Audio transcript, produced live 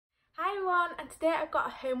everyone, and today I've got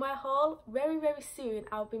a homeware haul. Very soon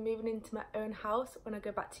I'll be moving into my own house when I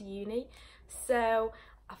go back to uni, so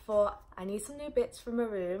I thought I need some new bits for my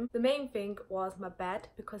room. The main thing was my bed,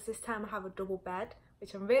 because this time I have a double bed,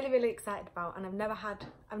 which I'm really excited about, and I've never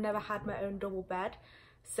had my own double bed,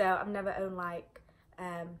 so I've never owned like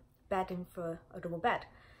bedding for a double bed.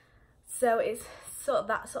 So it's sort of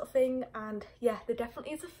that sort of thing, and yeah, there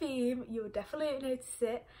definitely is a theme. You would definitely notice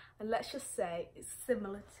it, and let's just say it's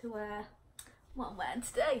similar to what I'm wearing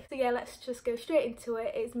today. So yeah, let's just go straight into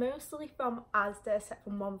it. It's mostly from Asda, except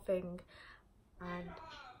from one thing. And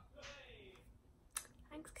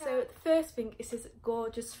thanks, Kat. So the first thing is this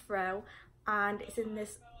gorgeous throw, and it's in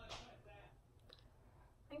this,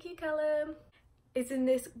 thank you Callum, it's in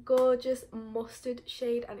this gorgeous mustard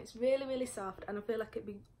shade, and it's really soft, and I feel like it'd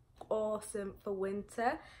be awesome for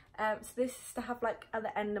winter. So this is to have like at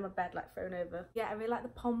the end of my bed, like thrown over. Yeah, I really like the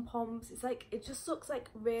pom-poms. It's like, it just looks like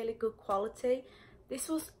really good quality. This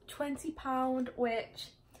was £20, which,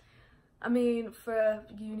 I mean, for a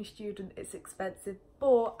uni student it's expensive,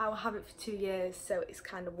 but I'll have it for 2 years, so it's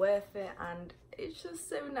kind of worth it, and it's just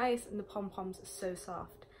so nice, and the pom-poms are so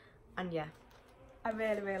soft, and yeah, I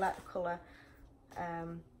really like the colour.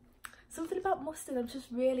 Something about mustard I'm just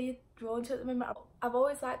really drawn to at the moment. I've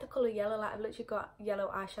always liked the colour yellow, like I've literally got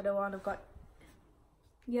yellow eyeshadow on, I've got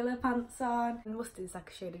yellow pants on, and mustard is like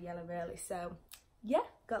a shade of yellow really, so yeah,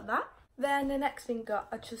 got that. Then the next thing got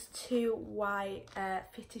are just two white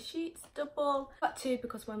fitted sheets, double. Got two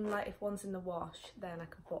because when, like, if one's in the wash, then I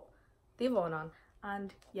can put the other one on,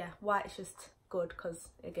 and yeah, white is just good because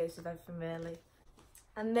it goes with everything really.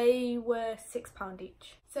 And they were £6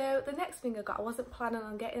 each. So the next thing I got, I wasn't planning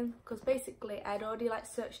on getting, because basically I'd already like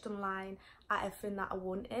searched online at everything that I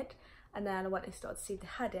wanted, and then I went and started to see if they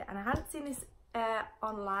had it, and I hadn't seen this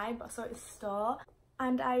online, but I saw it in the store,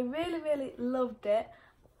 and I really loved it,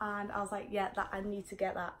 and I was like, yeah, that I need to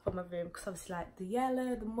get that for my room, because obviously like the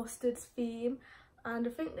yellow, the mustard theme, and I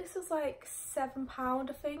think this was like £7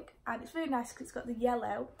 I think, and it's really nice because it's got the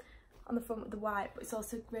yellow on the front with the white, but it's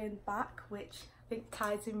also grey in the back, which I think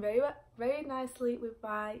ties in very nicely with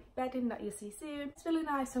my bedding that you'll see soon. It's really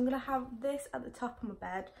nice. So I'm going to have this at the top of my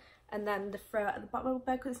bed, and then the throw at the bottom of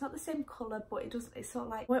my bed, because it's not the same colour, but it's sort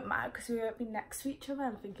of like, won't matter because we won't be next to each other,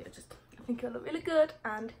 and I think it'll look really good,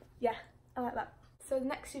 and yeah, I like that. So the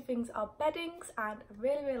next two things are beddings, and I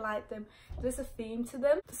really like them. There's a theme to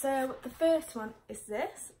them. So the first one is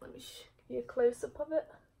this. Let me give you a close-up of it.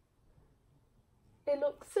 It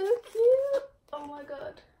looks so cute. Oh my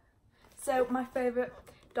god. So my favourite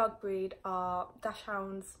dog breed are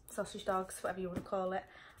dachshunds, sausage dogs, whatever you want to call it.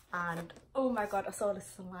 And oh my god, I saw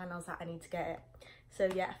this online, I was like, I need to get it. So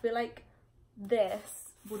yeah, I feel like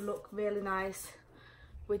this would look really nice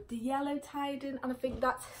with the yellow tied in, and I think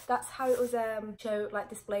that's how it was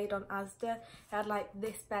displayed on Asda. It had like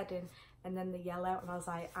this bedding and then the yellow, and I was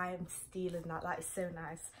like, I am stealing that. That is so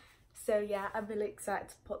nice. So yeah, I'm really excited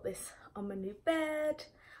to put this on my new bed.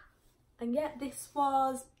 And yeah, this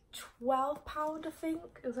was £12 I think.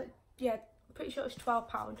 It was like, yeah, pretty sure it was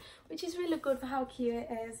 £12, which is really good for how cute it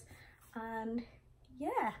is. And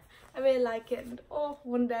yeah, I really like it, and oh,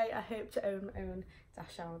 one day I hope to own my own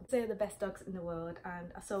dachshund. They're the best dogs in the world,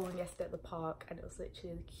 and I saw one yesterday at the park, and it was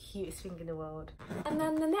literally the cutest thing in the world. And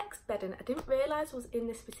then the next bedding I didn't realise was in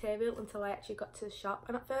this material until I actually got to the shop,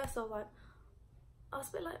 and at first I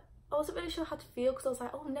wasn't really sure how to feel, because I was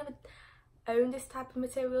like, oh, I've never owned this type of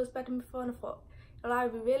material as bedding before, and I thought it'll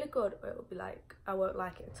either be really good or it'll be like, I won't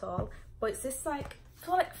like it at all. But it's this like, it's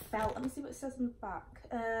all like felt. Let me see what it says on the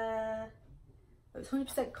back. It's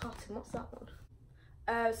 100% cotton. What's that one?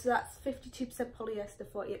 So that's 52% polyester,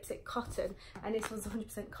 48% cotton, and this one's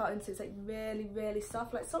 100% cotton, so it's like really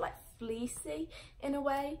soft, like sort of like fleecy in a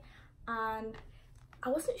way. And I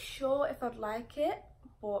wasn't sure if I'd like it,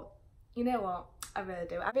 but you know what, I really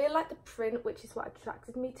do. I really like the print, which is what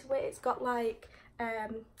attracted me to it. It's got like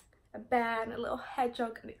a bear and a little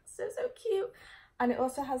hedgehog, and it's so cute. And it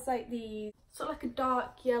also has like the sort of like a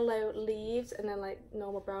dark yellow leaves and then like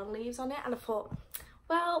normal brown leaves on it, and I thought,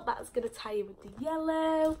 well, that's gonna tie in with the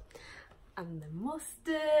yellow and the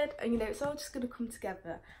mustard, and you know, it's all just gonna come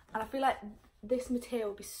together. And I feel like this material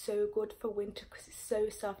will be so good for winter because it's so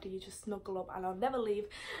soft, and you just snuggle up, and I'll never leave,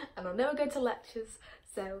 and I'll never go to lectures,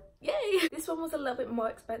 so yay. This one was a little bit more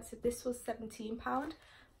expensive. This was £17,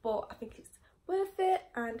 but I think it's worth it.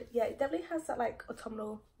 And yeah, it definitely has that like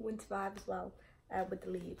autumnal winter vibe as well, with the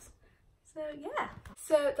leaves. So yeah,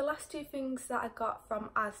 so the last two things that I got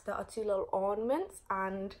from Asda are two little ornaments,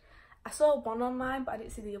 and I saw one online but I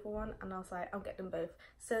didn't see the other one, and I was like, I'll get them both.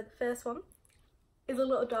 So the first one is a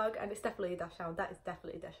little dog, and it's definitely a dachshund. That is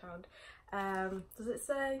definitely a dachshund. Does it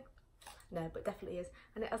say No, but it definitely is.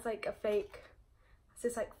 And it has like a fake, it's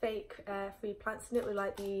just like fake free plants in it with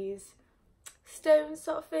like these stones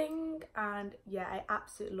sort of thing. And yeah, I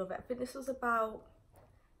absolutely love it. I think this was about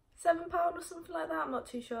 £7 or something like that, I'm not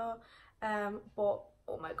too sure. But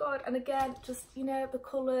oh my god, and again, just, you know, the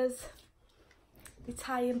colours, they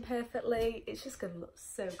tie in perfectly. It's just gonna look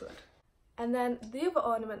so good. And then the other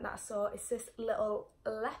ornament that I saw is this little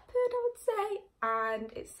leopard, I would say,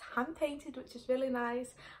 and it's hand painted, which is really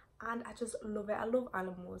nice, and I just love it. I love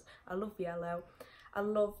animals, I love yellow, I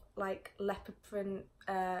love like leopard print,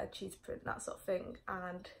 cheese print, that sort of thing,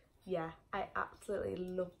 and yeah, I absolutely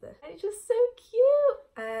love this. And it's just so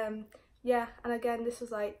cute. Yeah, and again, this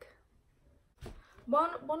was like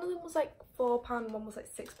one of them was like £4, one was like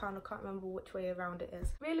 £6. I can't remember which way around it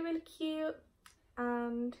is. Really, really cute.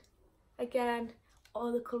 And again,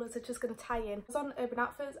 all the colours are just going to tie in. I was on Urban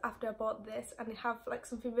Outfitters after I bought this, and they have like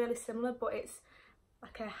something really similar, but it's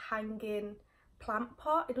like a hanging plant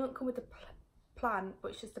pot. It doesn't come with the plant,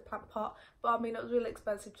 but it's just a plant pot. But I mean, it was really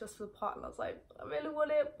expensive just for the pot, and I was like, I really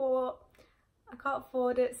want it, but I can't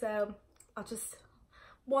afford it, so I'll just,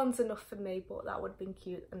 one's enough for me. But that would have been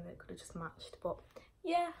cute, and it could have just matched. But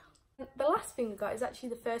yeah, the last thing I got is actually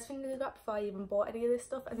the first thing I got before I even bought any of this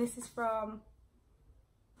stuff, and this is from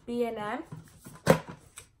B&M,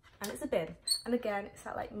 and it's a bin, and again, it's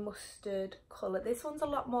that like mustard colour. This one's a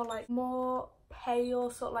lot more like more pale,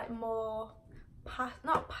 sort of like more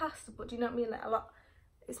not pastel, but do you know what I mean, like a lot,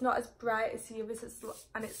 it's not as bright as the others,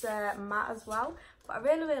 and it's matte as well, but I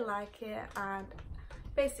really, really like it. And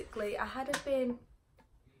basically I had a bin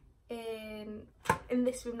in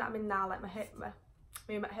this room that I'm in now, like my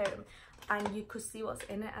room at home, and you could see what's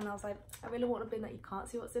in it, and I was like, I really want a bin that you can't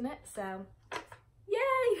see what's in it, so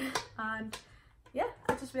yay. And yeah,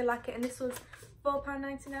 I just really like it, and this was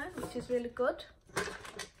 £4.99, which is really good.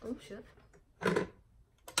 Oh shit,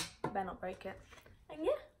 better not break it. And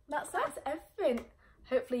yeah, that's everything.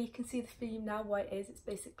 Hopefully you can see the theme now, what it is. It's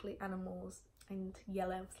basically animals and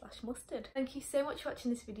yellow / mustard. Thank you so much for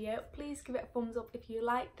watching this video. Please give it a thumbs up if you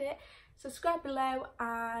liked it, subscribe below,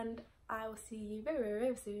 and I will see you very,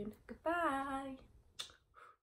 very soon. Goodbye.